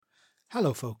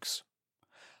Hello, folks.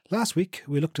 Last week,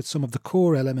 we looked at some of the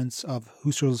core elements of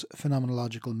Husserl's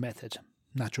phenomenological method: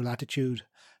 natural attitude,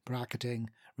 bracketing,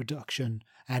 reduction,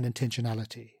 and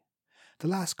intentionality. The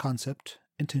last concept,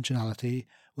 intentionality,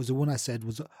 was the one I said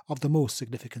was of the most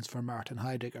significance for Martin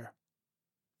Heidegger.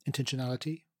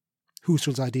 Intentionality,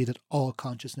 Husserl's idea that all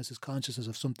consciousness is consciousness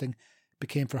of something,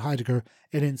 became for Heidegger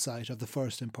an insight of the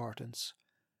first importance.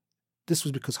 This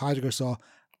was because Heidegger saw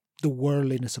the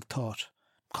worldliness of thought,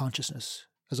 consciousness,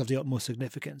 as of the utmost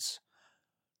significance.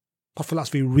 What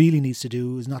philosophy really needs to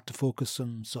do is not to focus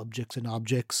on subjects and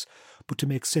objects, but to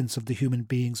make sense of the human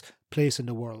being's place in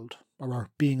the world, or our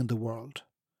being in the world.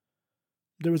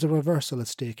 There is a reversal at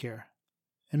stake here.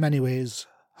 In many ways,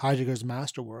 Heidegger's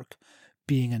masterwork,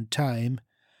 Being and Time,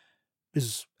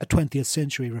 is a 20th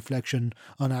century reflection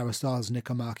on Aristotle's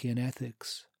Nicomachean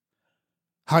Ethics.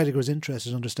 Heidegger's interest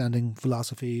is understanding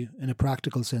philosophy in a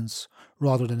practical sense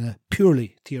rather than a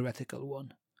purely theoretical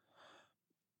one.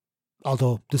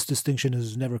 Although this distinction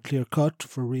is never clear-cut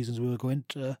for reasons we will go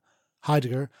into,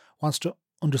 Heidegger wants to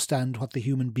understand what the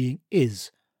human being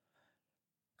is.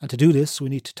 And to do this, we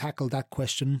need to tackle that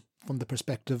question from the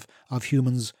perspective of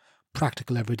humans'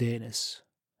 practical everydayness.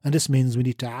 And this means we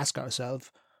need to ask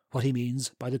ourselves what he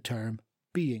means by the term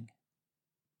being.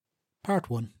 Part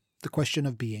 1. The question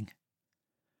of being.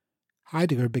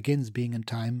 Heidegger begins Being and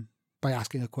Time by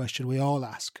asking a question we all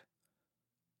ask.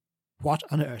 What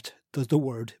on earth does the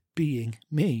word being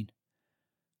mean?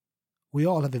 We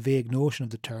all have a vague notion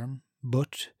of the term,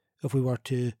 but if we were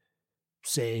to,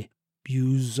 say,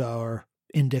 use our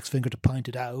index finger to point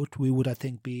it out, we would, I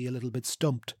think, be a little bit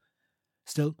stumped.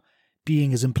 Still,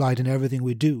 being is implied in everything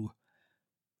we do.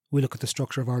 We look at the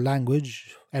structure of our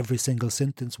language. Every single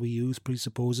sentence we use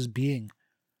presupposes being.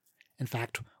 In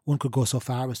fact, one could go so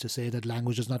far as to say that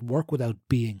language does not work without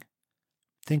being.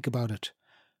 Think about it.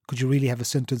 Could you really have a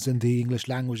sentence in the English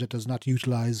language that does not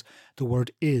utilize the word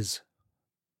is?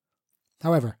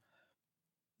 However,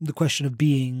 the question of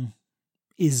being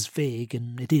is vague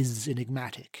and it is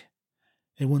enigmatic.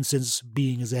 In one sense,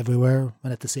 being is everywhere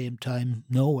and at the same time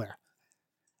nowhere.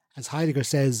 As Heidegger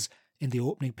says in the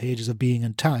opening pages of Being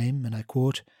and Time, and I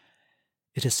quote,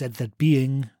 "It is said that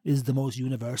being is the most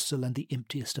universal and the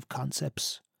emptiest of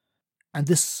concepts." And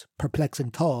this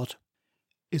perplexing thought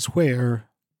is where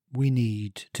we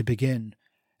need to begin.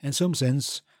 In some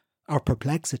sense, our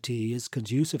perplexity is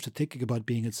conducive to thinking about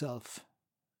being itself,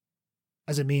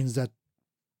 as it means that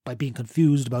by being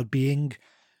confused about being,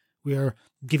 we are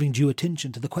giving due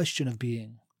attention to the question of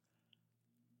being.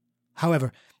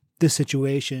 However, this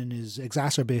situation is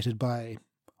exacerbated by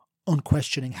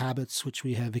unquestioning habits which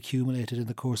we have accumulated in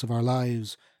the course of our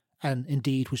lives, and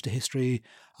indeed which the history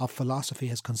of philosophy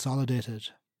has consolidated.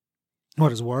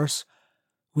 What is worse,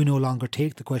 we no longer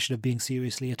take the question of being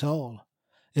seriously at all.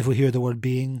 If we hear the word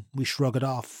being, we shrug it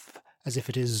off as if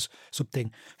it is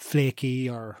something flaky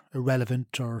or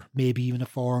irrelevant, or maybe even a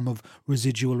form of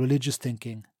residual religious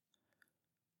thinking.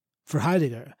 For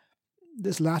Heidegger,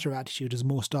 this latter attitude is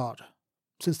most odd,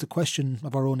 since the question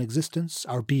of our own existence,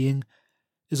 our being,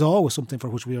 is always something for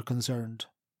which we are concerned.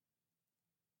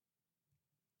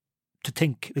 To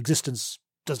think existence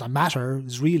does not matter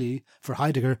is really, for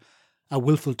Heidegger, a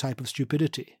willful type of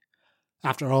stupidity.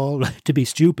 After all, to be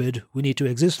stupid, we need to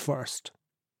exist first.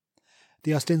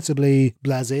 The ostensibly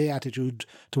blasé attitude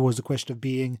towards the question of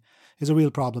being is a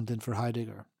real problem then for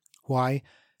Heidegger. Why?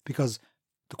 Because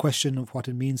the question of what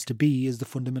it means to be is the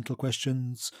fundamental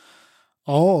questions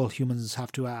all humans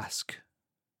have to ask.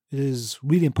 It is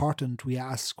really important we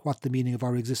ask what the meaning of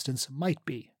our existence might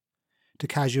be. To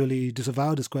casually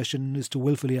disavow this question is to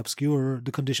willfully obscure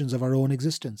the conditions of our own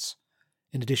existence.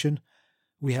 In addition,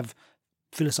 we have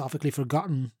philosophically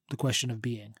forgotten the question of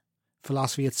being.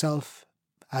 Philosophy itself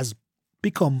has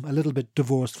become a little bit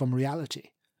divorced from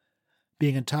reality.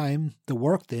 Being and Time, the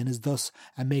work then, is thus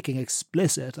a making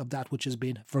explicit of that which has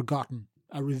been forgotten,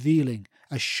 a revealing,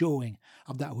 a showing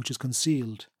of that which is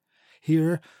concealed.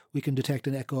 Here we can detect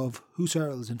an echo of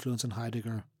Husserl's influence on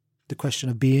Heidegger. The question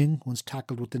of being, once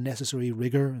tackled with the necessary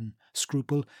rigour and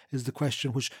scruple, is the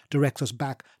question which directs us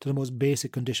back to the most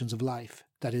basic conditions of life,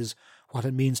 that is, what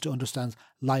it means to understand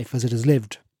life as it is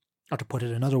lived, or to put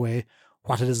it another way,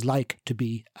 what it is like to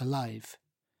be alive.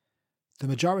 The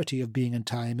majority of Being and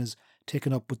Time is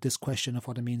taken up with this question of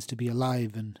what it means to be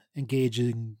alive and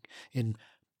engaging in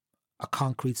a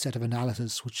concrete set of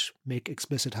analysis which make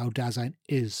explicit how Dasein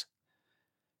is.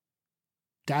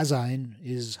 Dasein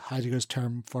is Heidegger's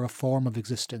term for a form of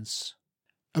existence,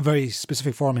 a very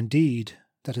specific form indeed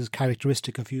that is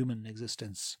characteristic of human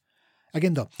existence.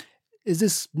 Again though, is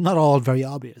this not all very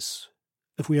obvious?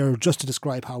 if we are just to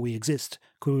describe how we exist,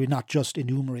 could we not just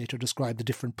enumerate or describe the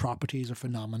different properties or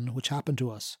phenomena which happen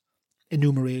to us?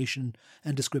 Enumeration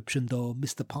and description, though,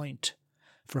 miss the point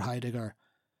for Heidegger.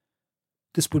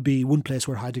 This would be one place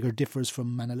where Heidegger differs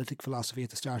from analytic philosophy at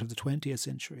the start of the 20th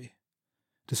century.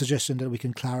 The suggestion that we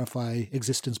can clarify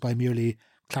existence by merely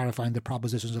clarifying the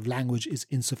propositions of language is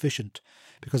insufficient,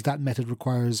 because that method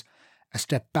requires a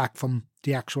step back from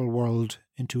the actual world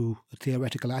into a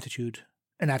theoretical attitude,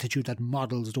 an attitude that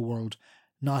models the world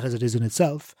not as it is in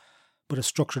itself, but as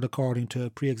structured according to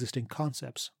pre-existing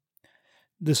concepts.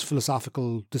 This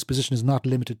philosophical disposition is not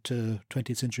limited to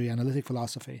 20th century analytic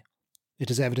philosophy.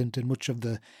 It is evident in much of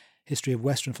the history of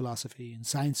Western philosophy, in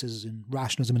sciences, in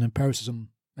rationalism and empiricism,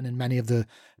 and in many of the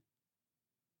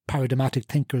paradigmatic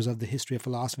thinkers of the history of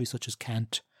philosophy such as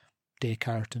Kant,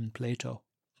 Descartes and Plato.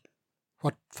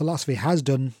 What philosophy has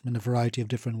done in a variety of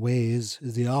different ways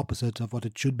is the opposite of what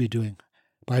it should be doing.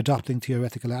 By adopting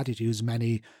theoretical attitudes,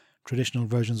 many traditional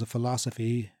versions of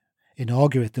philosophy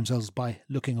inaugurate themselves by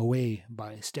looking away,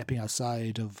 by stepping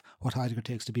outside of what Heidegger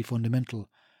takes to be fundamental,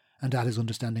 and that is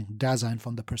understanding Dasein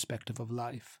from the perspective of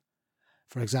life.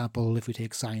 For example, if we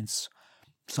take science,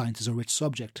 science is a rich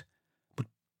subject, but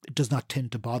it does not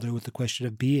tend to bother with the question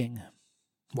of being.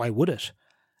 Why would it?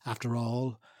 After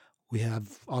all, we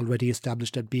have already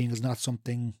established that being is not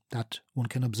something that one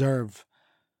can observe,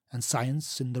 and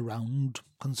science, in the round,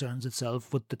 concerns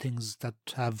itself with the things that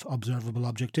have observable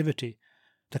objectivity,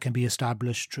 that can be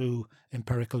established through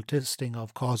empirical testing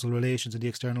of causal relations in the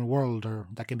external world, or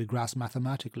that can be grasped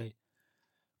mathematically.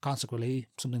 Consequently,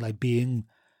 something like being,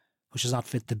 which does not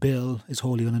fit the bill, is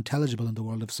wholly unintelligible in the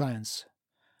world of science,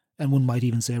 and one might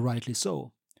even say rightly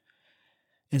so.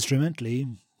 Instrumentally,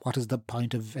 what is the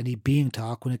point of any being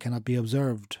talk when it cannot be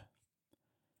observed?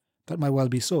 That might well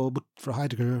be so, but for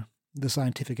Heidegger, the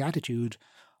scientific attitude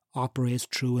operates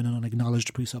through an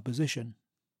unacknowledged presupposition.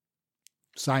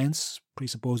 Science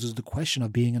presupposes the question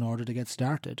of being in order to get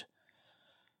started.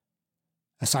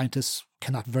 A scientist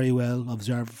cannot very well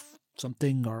observe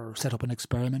something or set up an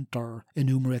experiment or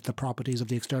enumerate the properties of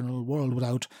the external world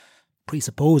without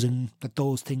presupposing that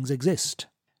those things exist.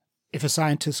 If a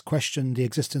scientist questioned the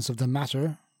existence of the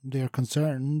matter they are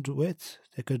concerned with,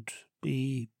 they could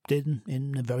be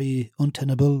in a very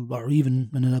untenable or even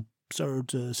in an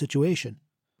absurd situation.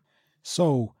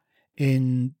 So,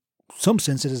 in some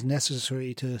sense, it is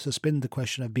necessary to suspend the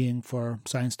question of being for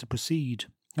science to proceed.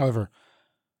 However,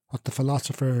 what the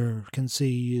philosopher can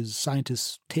see is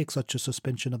scientists take such a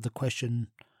suspension of the question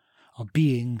of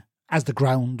being as the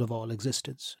ground of all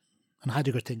existence. And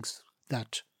Heidegger thinks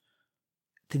that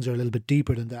things are a little bit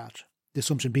deeper than that. The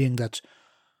assumption being that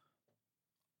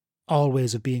all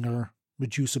ways of being are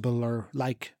reducible or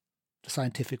like the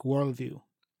scientific worldview.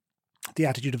 The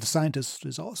attitude of the scientist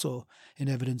is also in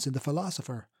evidence in the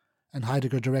philosopher, and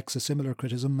Heidegger directs a similar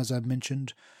criticism, as I've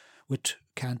mentioned, with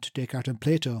Kant, Descartes and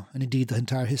Plato, and indeed the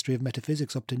entire history of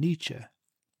metaphysics up to Nietzsche.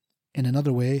 In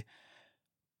another way,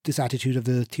 this attitude of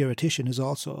the theoretician is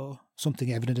also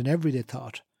something evident in everyday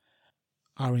thought.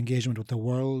 Our engagement with the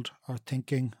world, our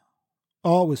thinking,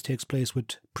 always takes place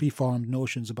with preformed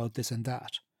notions about this and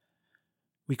that.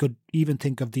 We could even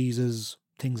think of these as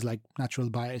things like natural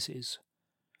biases.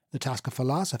 The task of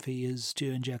philosophy is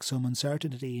to inject some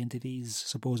uncertainty into these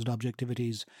supposed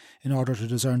objectivities in order to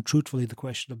discern truthfully the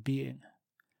question of being.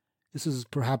 This is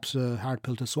perhaps a hard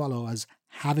pill to swallow, as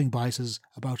having biases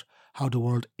about how the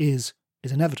world is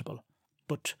inevitable.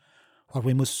 But what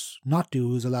we must not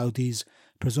do is allow these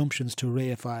presumptions to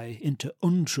reify into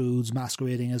untruths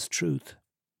masquerading as truth.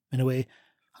 In a way,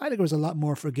 Heidegger is a lot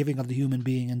more forgiving of the human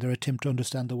being in their attempt to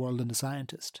understand the world than the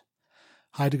scientist.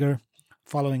 Heidegger,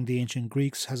 following the ancient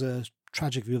Greeks, has a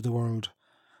tragic view of the world.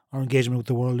 Our engagement with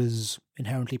the world is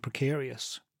inherently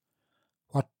precarious.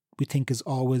 What we think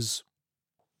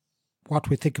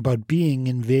about being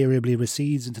invariably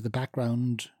recedes into the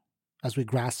background as we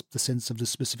grasp the sense of the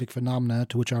specific phenomena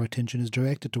to which our attention is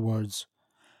directed towards.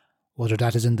 Whether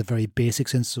that is in the very basic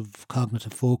sense of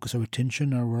cognitive focus or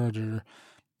attention, or whether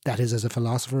that is as a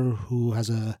philosopher who has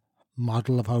a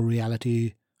model of how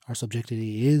reality or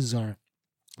subjectivity is, or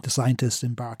the scientist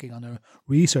embarking on a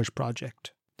research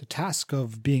project. The task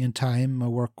of being in time,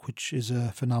 a work which is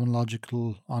a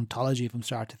phenomenological ontology from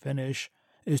start to finish,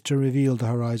 is to reveal the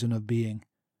horizon of being.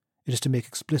 It is to make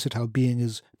explicit how being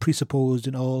is presupposed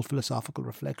in all philosophical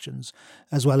reflections,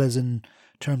 as well as in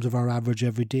terms of our average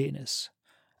everydayness.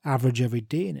 Average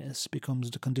everydayness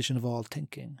becomes the condition of all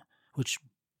thinking, which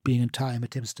being in time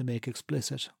attempts to make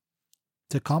explicit.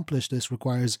 To accomplish this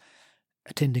requires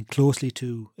attending closely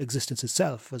to existence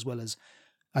itself, as well as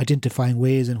identifying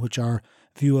ways in which our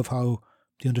view of how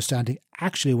the understanding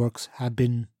actually works have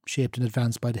been shaped in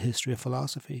advance by the history of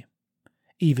philosophy.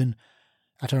 Even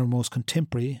at our most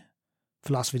contemporary,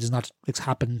 philosophy does not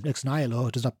happen ex nihilo,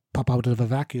 it does not pop out of a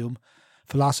vacuum.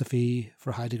 Philosophy,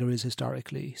 for Heidegger, is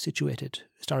historically situated,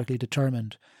 historically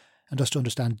determined, and thus to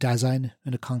understand Dasein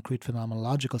in a concrete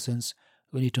phenomenological sense,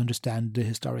 we need to understand the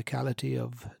historicality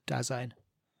of Dasein.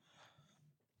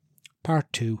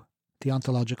 Part 2. The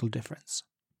ontological difference.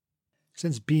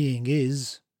 Since being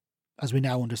is, as we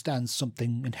now understand,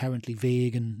 something inherently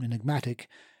vague and enigmatic,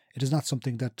 it is not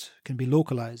something that can be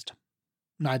localized.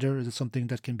 Neither is it something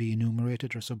that can be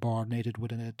enumerated or subordinated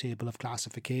within a table of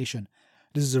classification.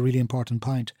 This is a really important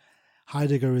point.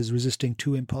 Heidegger is resisting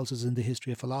two impulses in the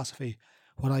history of philosophy,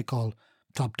 what I call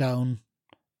top-down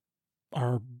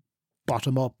or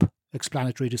bottom-up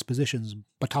explanatory dispositions.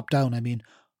 By top-down, I mean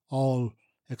all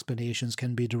explanations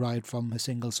can be derived from a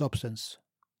single substance.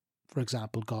 For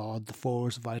example, God, the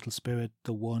force, vital spirit,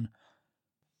 the one.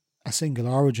 A single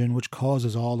origin which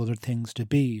causes all other things to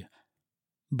be.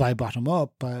 By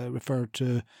bottom-up, I refer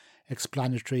to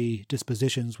explanatory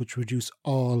dispositions which reduce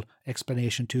all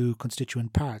explanation to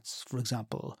constituent parts. For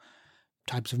example,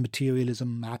 types of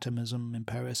materialism, atomism,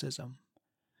 empiricism.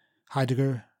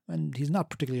 Heidegger, and he's not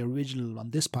particularly original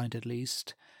on this point at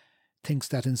least, thinks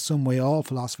that in some way all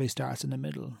philosophy starts in the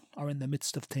middle, or in the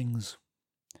midst of things.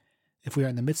 If we are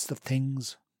in the midst of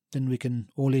things, then we can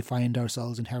only find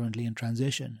ourselves inherently in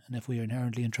transition. And if we are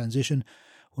inherently in transition,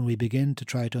 when we begin to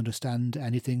try to understand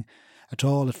anything at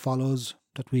all, it follows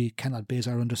that we cannot base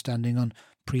our understanding on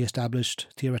pre-established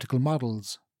theoretical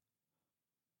models.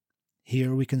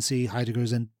 Here we can see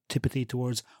Heidegger's antipathy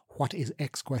towards what is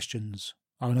X questions,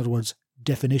 or in other words,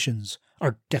 definitions,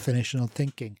 or definitional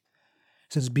thinking.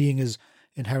 Since being is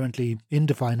inherently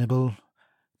indefinable,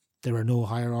 there are no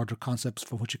higher order concepts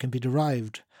from which it can be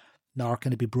derived, nor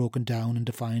can it be broken down and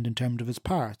defined in terms of its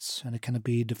parts, and it cannot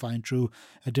be defined through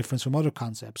a difference from other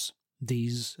concepts.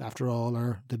 These, after all,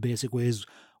 are the basic ways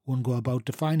one go about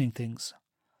defining things.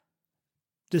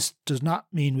 This does not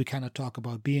mean we cannot talk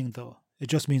about being, though. It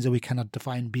just means that we cannot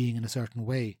define being in a certain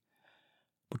way.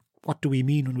 But what do we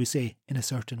mean when we say in a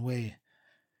certain way?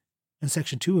 In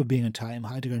section 2 of Being and Time,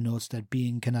 Heidegger notes that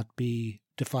being cannot be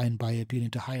defined by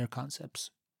appealing to higher concepts,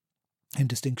 in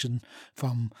distinction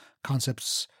from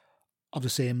concepts of the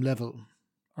same level,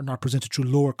 or not presented through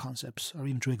lower concepts, or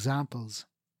even through examples.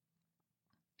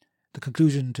 The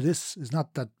conclusion to this is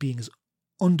not that being is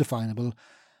undefinable,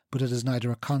 but it is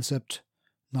neither a concept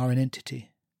nor an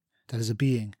entity, that is a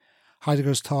being.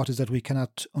 Heidegger's thought is that we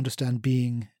cannot understand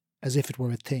being as if it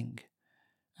were a thing,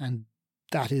 and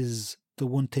that is the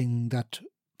one thing that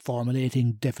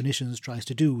formulating definitions tries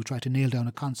to do, try to nail down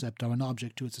a concept or an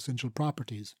object to its essential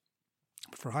properties.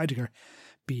 But for Heidegger,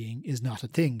 being is not a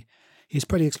thing. He's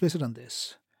pretty explicit on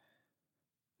this.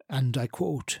 And I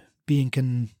quote, "Being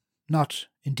can not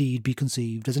indeed be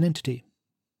conceived as an entity."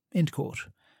 End quote.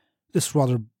 This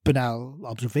rather banal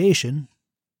observation,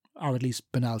 or at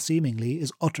least banal seemingly,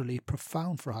 is utterly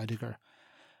profound for Heidegger.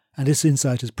 And this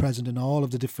insight is present in all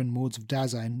of the different modes of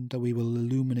Dasein that we will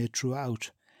illuminate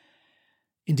throughout.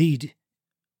 Indeed,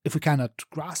 if we cannot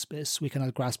grasp this, we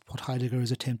cannot grasp what Heidegger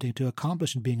is attempting to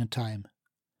accomplish in Being and Time.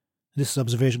 This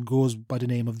observation goes by the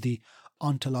name of the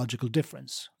ontological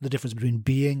difference, the difference between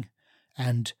being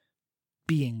and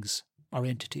beings or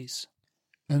entities.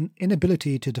 An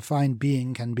inability to define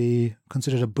being can be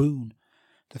considered a boon.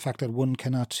 The fact that one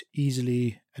cannot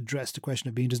easily address the question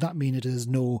of being does not mean it has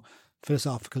no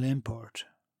philosophical import,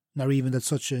 nor even that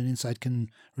such an insight can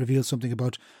reveal something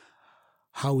about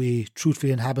how we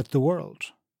truthfully inhabit the world.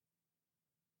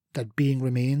 That being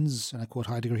remains, and I quote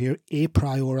Heidegger here, a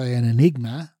priori an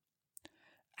enigma,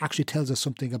 actually tells us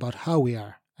something about how we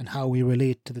are and how we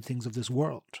relate to the things of this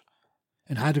world.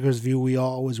 In Heidegger's view, we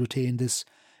always retain this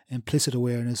implicit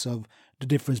awareness of the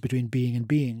difference between being and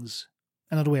beings.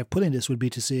 Another way of putting this would be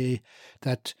to say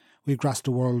that we grasp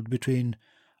the world between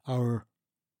our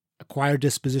acquired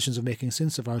dispositions of making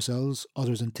sense of ourselves,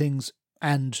 others and things,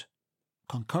 and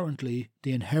concurrently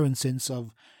the inherent sense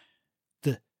of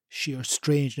the sheer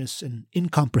strangeness and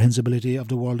incomprehensibility of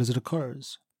the world as it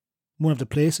occurs. One of the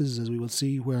places, as we will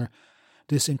see, where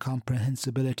this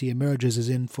incomprehensibility emerges is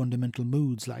in fundamental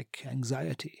moods like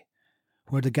anxiety,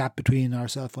 where the gap between our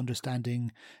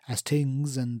self-understanding as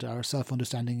things and our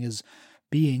self-understanding as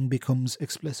being becomes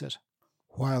explicit.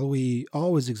 While we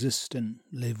always exist and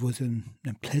live with an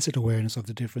implicit awareness of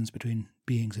the difference between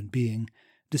beings and being,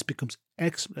 this becomes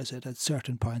explicit at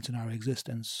certain points in our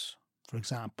existence. For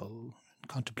example,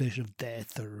 contemplation of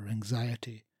death or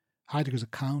anxiety. Heidegger's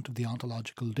account of the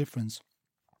ontological difference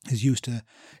is used to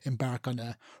embark on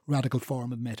a radical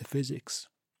form of metaphysics.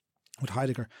 With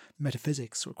Heidegger,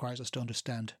 metaphysics requires us to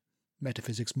understand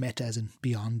metaphysics, meta as in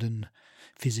beyond, and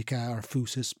physica or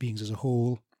physis, beings as a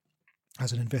whole,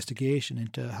 as an investigation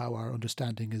into how our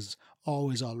understanding is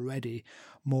always already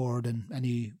more than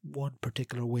any one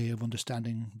particular way of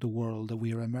understanding the world that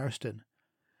we are immersed in.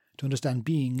 To understand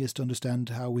being is to understand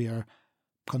how we are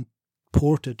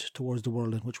comported towards the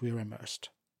world in which we are immersed.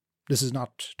 This is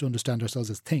not to understand ourselves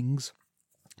as things.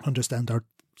 Understand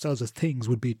ourselves as things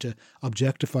would be to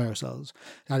objectify ourselves,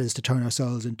 that is, to turn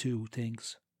ourselves into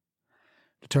things.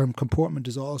 The term comportment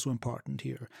is also important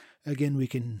here. Again, we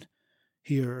can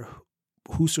hear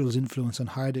Husserl's influence on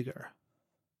Heidegger.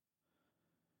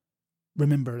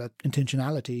 Remember that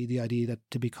intentionality, the idea that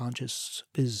to be conscious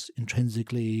is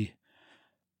intrinsically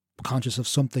conscious of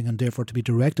something and therefore to be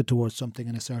directed towards something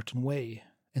in a certain way.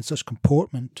 In such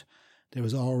comportment, there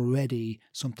is already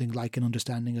something like an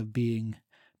understanding of being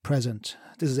present.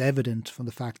 This is evident from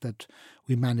the fact that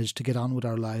we manage to get on with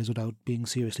our lives without being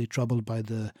seriously troubled by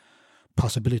the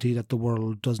possibility that the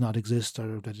world does not exist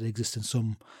or that it exists in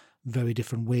some very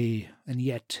different way. And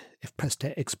yet, if pressed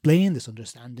to explain this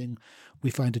understanding,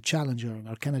 we find it challenging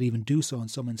or cannot even do so in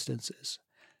some instances.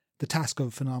 The task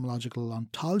of phenomenological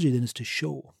ontology then is to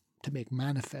show, to make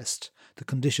manifest the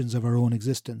conditions of our own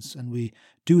existence, and we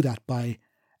do that by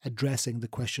addressing the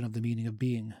question of the meaning of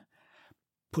being.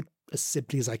 Put as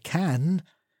simply as I can,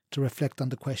 to reflect on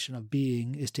the question of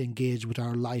being is to engage with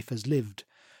our life as lived,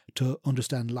 to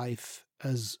understand life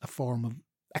as a form of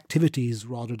activities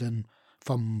rather than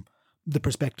from the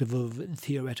perspective of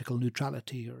theoretical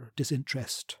neutrality or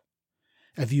disinterest.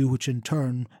 A view which in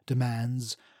turn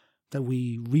demands that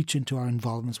we reach into our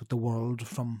involvements with the world,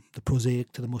 from the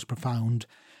prosaic to the most profound,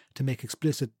 to make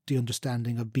explicit the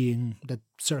understanding of being that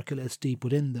circulates deep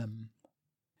within them.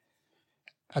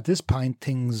 At this point,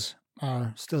 things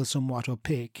are still somewhat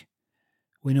opaque.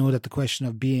 We know that the question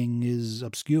of being is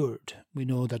obscured. We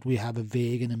know that we have a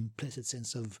vague and implicit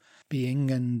sense of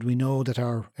being, and we know that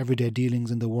our everyday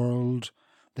dealings in the world,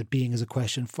 that being is a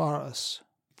question for us.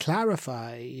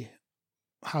 Clarify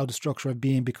how the structure of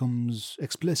being becomes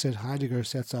explicit. Heidegger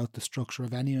sets out the structure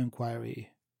of any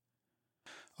inquiry.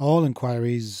 All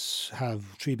inquiries have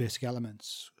three basic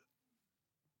elements: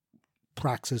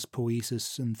 praxis,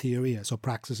 poiesis, and theoria. So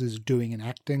praxis is doing and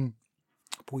acting,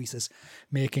 poiesis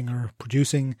making or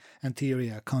producing, and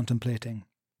theoria contemplating.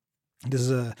 This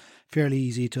is a fairly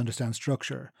easy to understand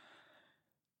structure.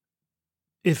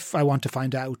 If I want to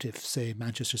find out if, say,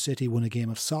 Manchester City won a game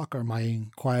of soccer, my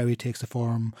inquiry takes the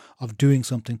form of doing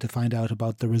something to find out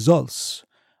about the results.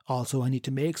 Also, I need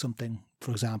to make something,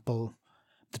 for example,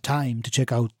 the time, to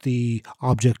check out the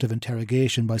object of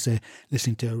interrogation by, say,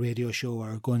 listening to a radio show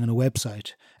or going on a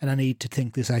website. And I need to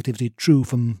think this activity through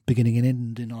from beginning and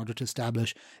end in order to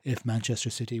establish if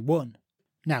Manchester City won.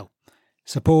 Now,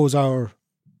 suppose our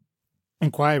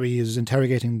inquiry is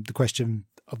interrogating the question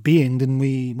of being, then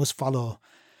we must follow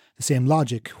the same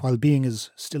logic. While being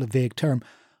is still a vague term,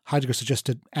 Heidegger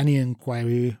suggested any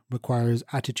inquiry requires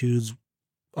attitudes,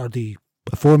 or the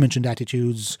aforementioned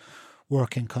attitudes,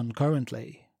 working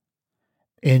concurrently.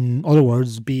 In other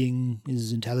words, being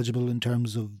is intelligible in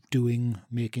terms of doing,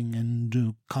 making,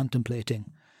 and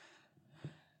contemplating.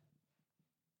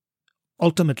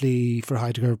 Ultimately, for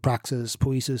Heidegger, praxis,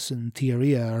 poiesis, and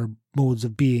theoria are modes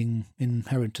of being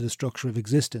inherent to the structure of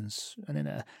existence, and in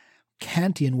a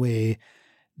Kantian way,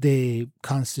 they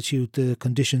constitute the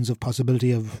conditions of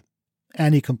possibility of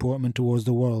any comportment towards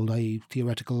the world, i.e.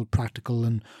 theoretical, practical,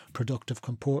 and productive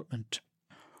comportment.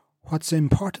 What's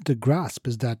important to grasp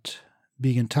is that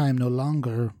Being and Time no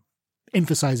longer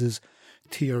emphasizes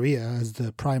theoria as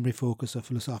the primary focus of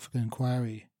philosophical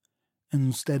inquiry.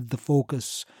 Instead, the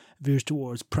focus veers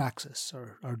towards praxis,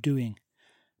 or doing,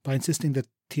 by insisting that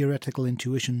theoretical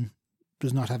intuition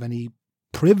does not have any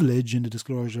privilege in the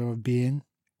disclosure of being.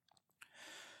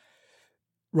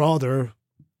 Rather,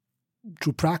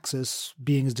 through praxis,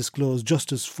 being is disclosed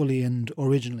just as fully and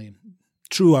originally,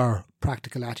 through our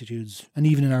practical attitudes and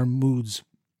even in our moods.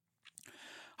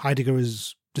 Heidegger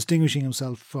is distinguishing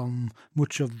himself from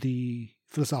much of the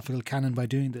philosophical canon by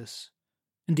doing this.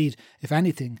 Indeed, if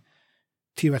anything,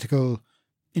 theoretical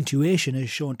intuition is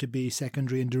shown to be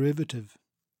secondary and derivative.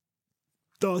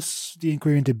 Thus, the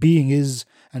inquiry into being is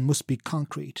and must be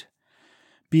concrete.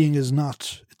 Being is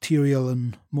not ethereal,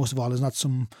 and most of all is not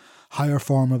some higher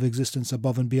form of existence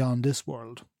above and beyond this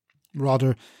world.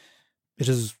 Rather, it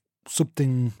is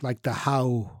something like the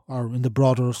how, or in the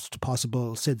broadest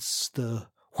possible sense, the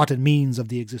what it means of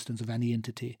the existence of any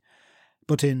entity.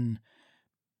 But in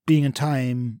Being and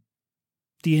Time,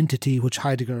 the entity which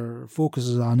Heidegger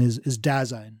focuses on is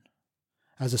Dasein,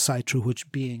 as a site through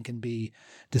which being can be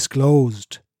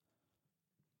disclosed.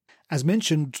 As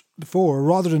mentioned before,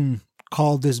 rather than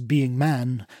call this being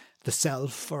man, the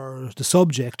self, or the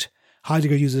subject,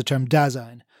 Heidegger uses the term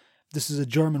Dasein. This is a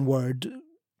German word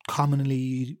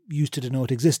commonly used to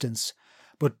denote existence,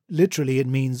 but literally it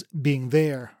means being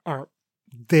there, or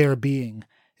there being.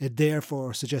 It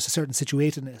therefore suggests a certain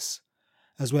situatedness,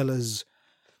 as well as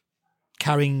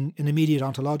carrying an immediate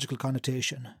ontological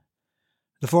connotation.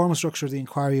 The formal structure of the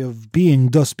inquiry of being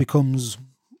thus becomes,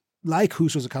 like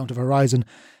Husserl's account of horizon,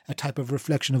 a type of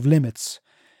reflection of limits.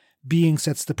 Being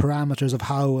sets the parameters of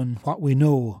how and what we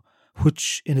know,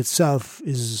 which in itself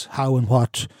is how and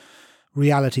what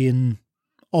reality in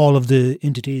all of the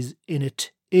entities in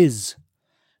it is.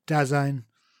 Dasein,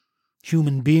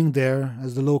 human being there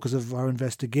as the locus of our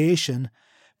investigation,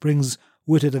 brings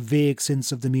with it a vague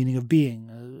sense of the meaning of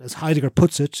being. As Heidegger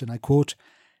puts it, and I quote,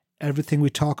 "Everything we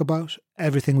talk about,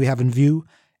 everything we have in view,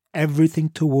 everything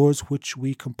towards which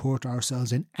we comport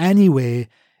ourselves in any way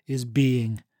is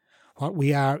being. What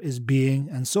we are is being,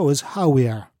 and so is how we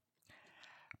are."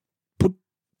 Put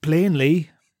plainly,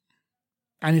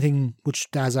 anything which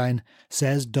Dasein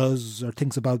says, does, or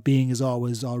thinks about being is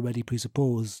always already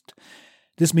presupposed.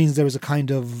 This means there is a kind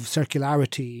of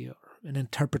circularity, or an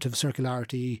interpretive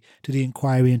circularity, to the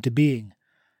inquiry into being.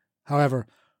 However,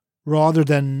 rather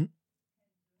than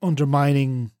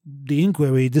undermining the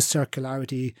inquiry, this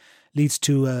circularity leads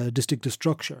to a distinctive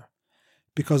structure,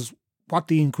 because what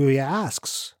the inquiry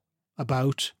asks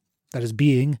about, that is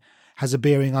being, has a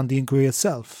bearing on the inquiry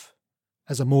itself,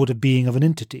 as a mode of being of an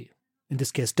entity, in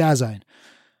this case Dasein.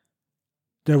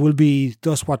 There will be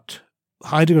thus what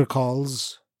Heidegger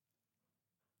calls,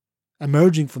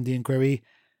 emerging from the inquiry,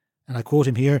 and I quote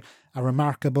him here, a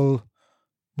remarkable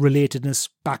relatedness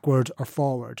backward or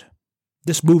forward.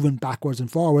 This movement backwards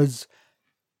and forwards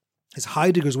is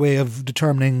Heidegger's way of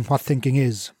determining what thinking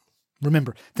is.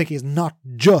 Remember, thinking is not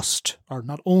just, or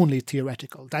not only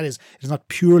theoretical. That is, it is not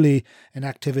purely an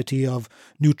activity of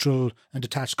neutral and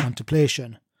detached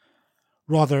contemplation.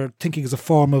 Rather, thinking is a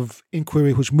form of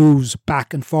inquiry which moves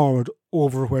back and forward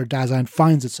over where Dasein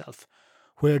finds itself,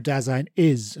 where Dasein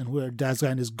is, and where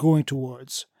Dasein is going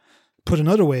towards. Put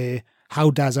another way,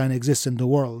 how Dasein exists in the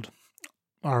world,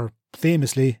 or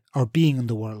famously, our being in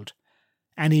the world.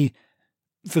 Any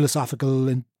philosophical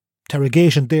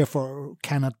interrogation, therefore,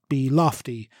 cannot be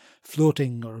lofty,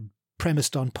 floating, or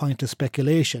premised on pointless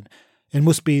speculation. It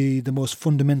must be the most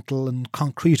fundamental and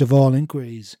concrete of all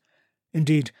inquiries.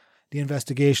 Indeed, the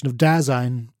investigation of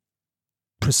Dasein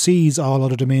precedes all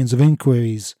other domains of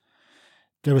inquiries.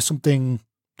 There is something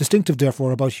distinctive,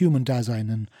 therefore, about human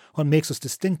Dasein, and what makes us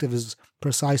distinctive is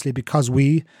precisely because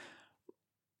we,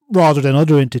 rather than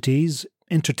other entities,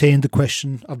 entertain the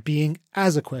question of being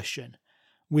as a question.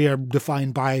 We are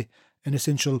defined by an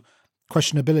essential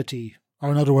questionability,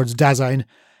 or in other words, Dasein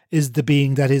is the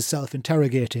being that is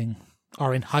self-interrogating,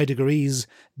 or in Heideggerese,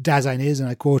 Dasein is, and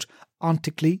I quote,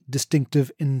 ontically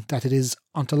distinctive in that it is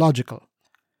ontological.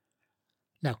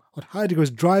 Now, what Heidegger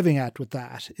is driving at with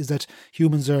that is that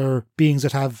humans are beings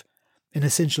that have an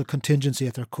essential contingency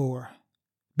at their core.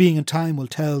 Being and time will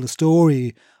tell the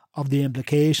story of the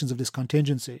implications of this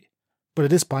contingency. But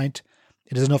at this point,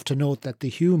 it is enough to note that the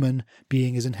human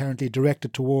being is inherently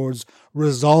directed towards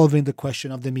resolving the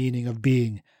question of the meaning of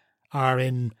being, or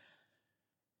in,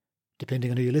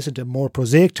 depending on who you listen to, more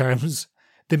prosaic terms,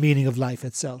 the meaning of life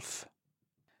itself.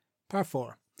 Part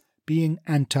 4. Being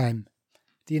and time.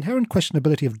 The inherent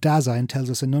questionability of Dasein tells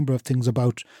us a number of things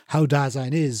about how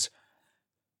Dasein is,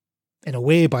 in a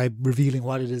way by revealing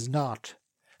what it is not.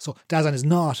 So Dasein is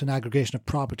not an aggregation of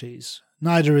properties.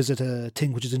 Neither is it a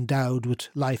thing which is endowed with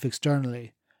life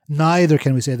externally. Neither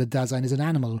can we say that Dasein is an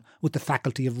animal with the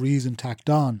faculty of reason tacked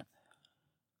on.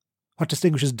 What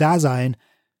distinguishes Dasein,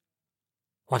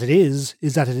 what it is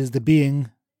that it is the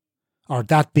being, or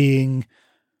that being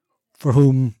for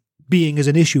whom being is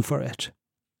an issue for it.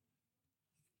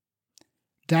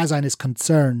 Dasein is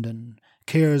concerned and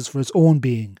cares for its own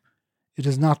being. It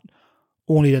is not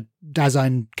only that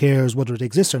Dasein cares whether it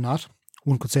exists or not.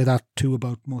 One could say that too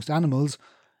about most animals.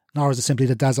 Nor is it simply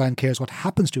that Dasein cares what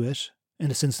happens to it, in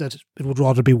the sense that it would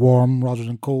rather be warm rather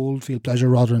than cold, feel pleasure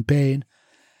rather than pain.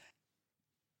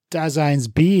 Dasein's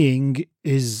being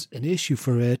is an issue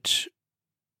for it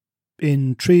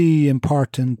in three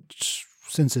important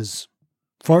senses.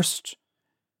 First,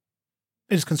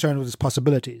 it is concerned with its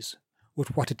possibilities,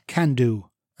 with what it can do,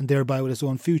 and thereby with its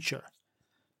own future.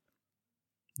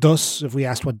 Thus, if we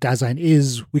asked what Dasein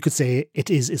is, we could say it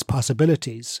is its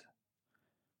possibilities.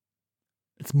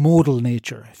 Its modal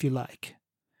nature, if you like.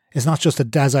 It's not just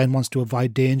that Dasein wants to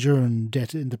avoid danger and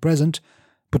death in the present,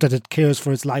 but that it cares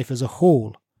for its life as a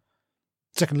whole.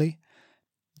 Secondly,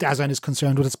 Dasein is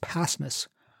concerned with its pastness,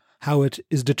 how it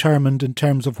is determined in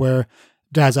terms of where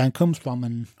Dasein comes from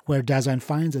and where Dasein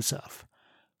finds itself.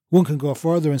 One can go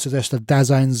further and suggest that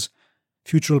Dasein's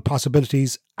futural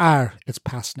possibilities are its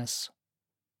pastness.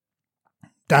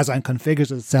 Dasein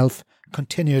configures itself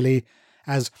continually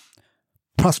as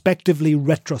prospectively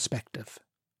retrospective.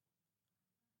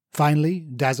 Finally,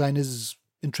 Dasein is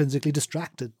intrinsically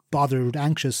distracted, bothered,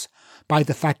 anxious by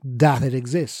the fact that it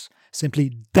exists,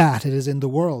 simply that it is in the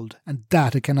world, and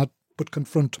that it cannot but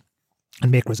confront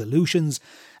and make resolutions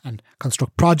and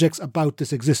construct projects about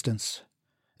this existence.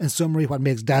 In summary, what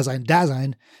makes Dasein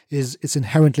Dasein is its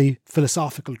inherently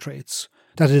philosophical traits,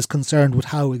 that it is concerned with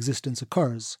how existence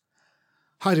occurs.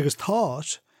 Heidegger's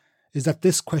thought is that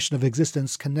this question of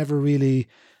existence can never really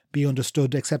be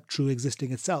understood except through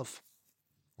existing itself.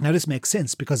 Now, this makes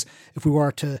sense because if we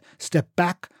were to step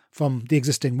back from the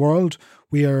existing world,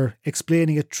 we are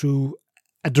explaining it through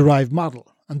a derived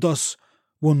model, and thus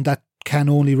one that can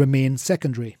only remain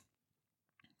secondary.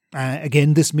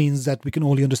 Again, this means that we can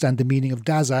only understand the meaning of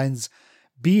Dasein's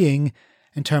being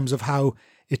in terms of how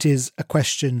it is a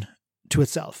question to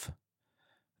itself.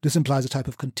 This implies a type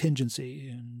of contingency,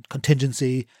 and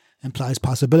contingency implies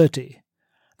possibility.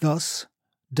 Thus,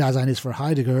 Dasein is for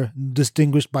Heidegger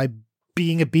distinguished by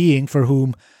being a being for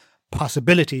whom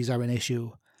possibilities are an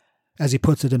issue. As he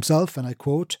puts it himself, and I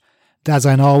quote,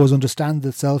 Dasein always understands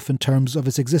itself in terms of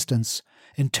its existence,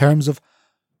 in terms of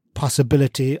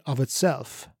possibility of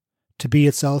itself, to be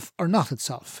itself or not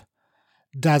itself.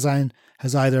 Dasein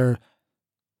has either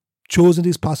chosen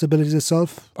these possibilities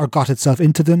itself, or got itself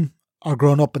into them, or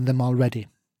grown up in them already.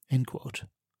 End quote.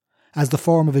 As the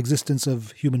form of existence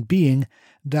of human being,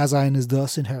 Dasein is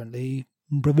thus inherently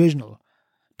provisional,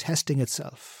 testing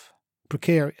itself,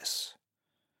 precarious.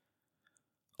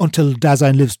 Until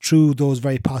Dasein lives through those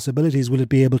very possibilities will it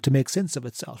be able to make sense of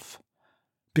itself.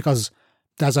 Because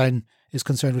Dasein is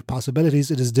concerned with possibilities,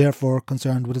 it is therefore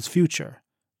concerned with its future.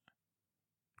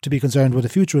 To be concerned with the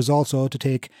future is also to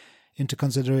take into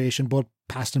consideration both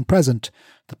past and present.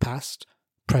 The past,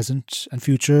 present, and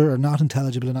future are not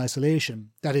intelligible in isolation,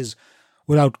 that is,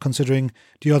 without considering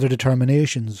the other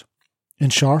determinations. In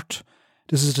short,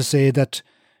 this is to say that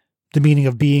the meaning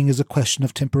of being is a question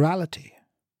of temporality.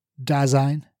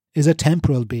 Dasein is a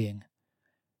temporal being.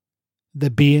 The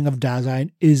being of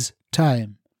Dasein is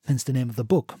time, hence the name of the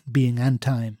book, Being and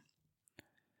Time.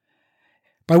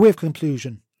 By way of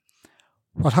conclusion,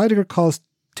 what Heidegger calls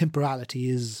temporality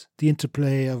is the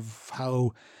interplay of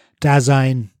how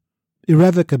Dasein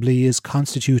irrevocably is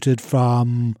constituted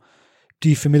from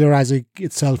defamiliarizing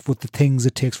itself with the things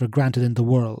it takes for granted in the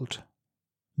world.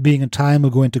 Being and Time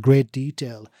will go into great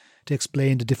detail to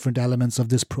explain the different elements of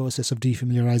this process of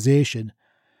defamiliarization,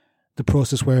 the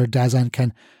process where Dasein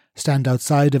can stand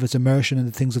outside of its immersion in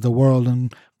the things of the world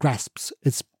and grasps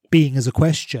its being as a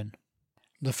question.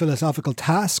 The philosophical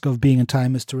task of Being and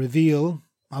Time is to reveal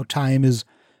how time is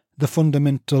the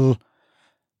fundamental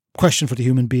question for the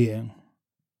human being.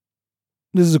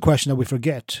 This is a question that we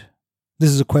forget. This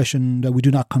is a question that we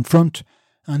do not confront,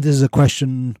 and this is a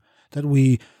question that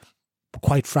we,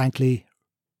 quite frankly,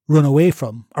 run away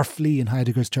from, or flee in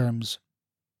Heidegger's terms.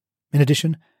 In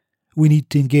addition, we need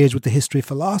to engage with the history of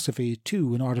philosophy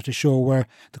too in order to show where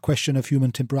the question of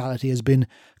human temporality has been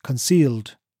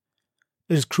concealed.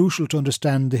 It is crucial to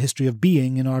understand the history of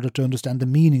being in order to understand the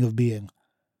meaning of being.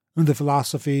 In the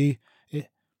philosophy,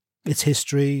 its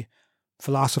history,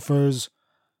 philosophers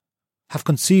have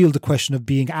concealed the question of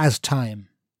being as time.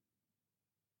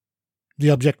 The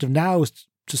objective now is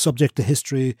to subject the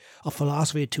history of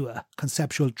philosophy to a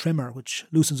conceptual trimmer which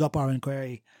loosens up our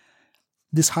inquiry.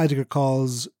 This Heidegger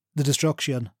calls the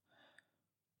destruction.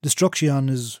 Destruction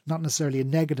is not necessarily a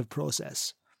negative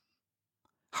process.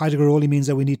 Heidegger only means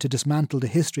that we need to dismantle the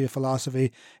history of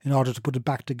philosophy in order to put it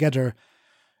back together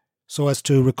so as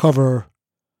to recover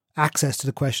access to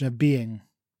the question of being.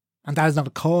 And that is not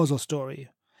a causal story.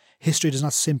 History does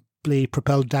not simply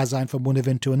propel Dasein from one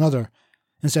event to another.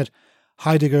 Instead,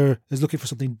 Heidegger is looking for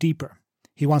something deeper.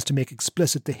 He wants to make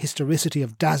explicit the historicity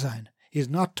of Dasein. He is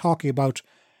not talking about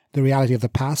the reality of the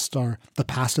past or the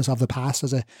pastness of the past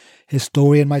as a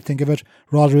historian might think of it.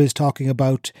 Rather, he is talking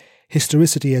about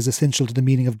historicity as essential to the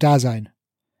meaning of Dasein.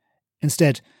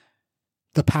 Instead,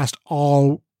 the past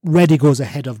already goes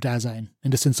ahead of Dasein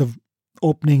in the sense of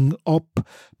opening up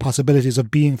possibilities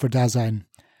of being for Dasein.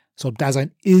 So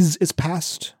Dasein is its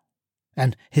past,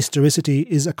 and historicity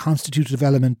is a constitutive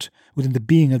element within the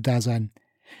being of Dasein.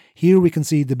 Here we can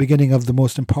see the beginning of the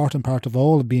most important part of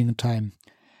all of Being and Time.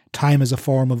 Time is a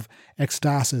form of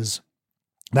ecstasis.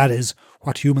 That is,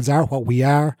 what humans are, what we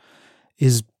are,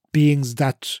 is beings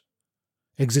that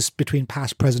exists between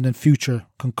past, present, and future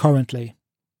concurrently.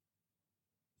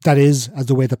 That is, as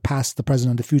the way the past, the present,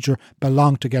 and the future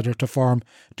belong together to form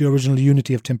the original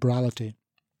unity of temporality,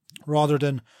 rather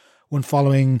than one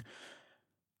following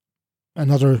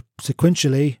another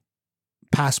sequentially.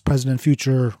 Past, present, and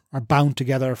future are bound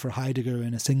together for Heidegger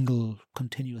in a single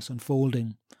continuous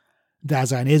unfolding.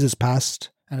 Dasein is his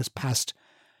past, and his past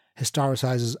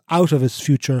historicizes out of his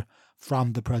future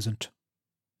from the present.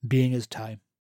 Being is time.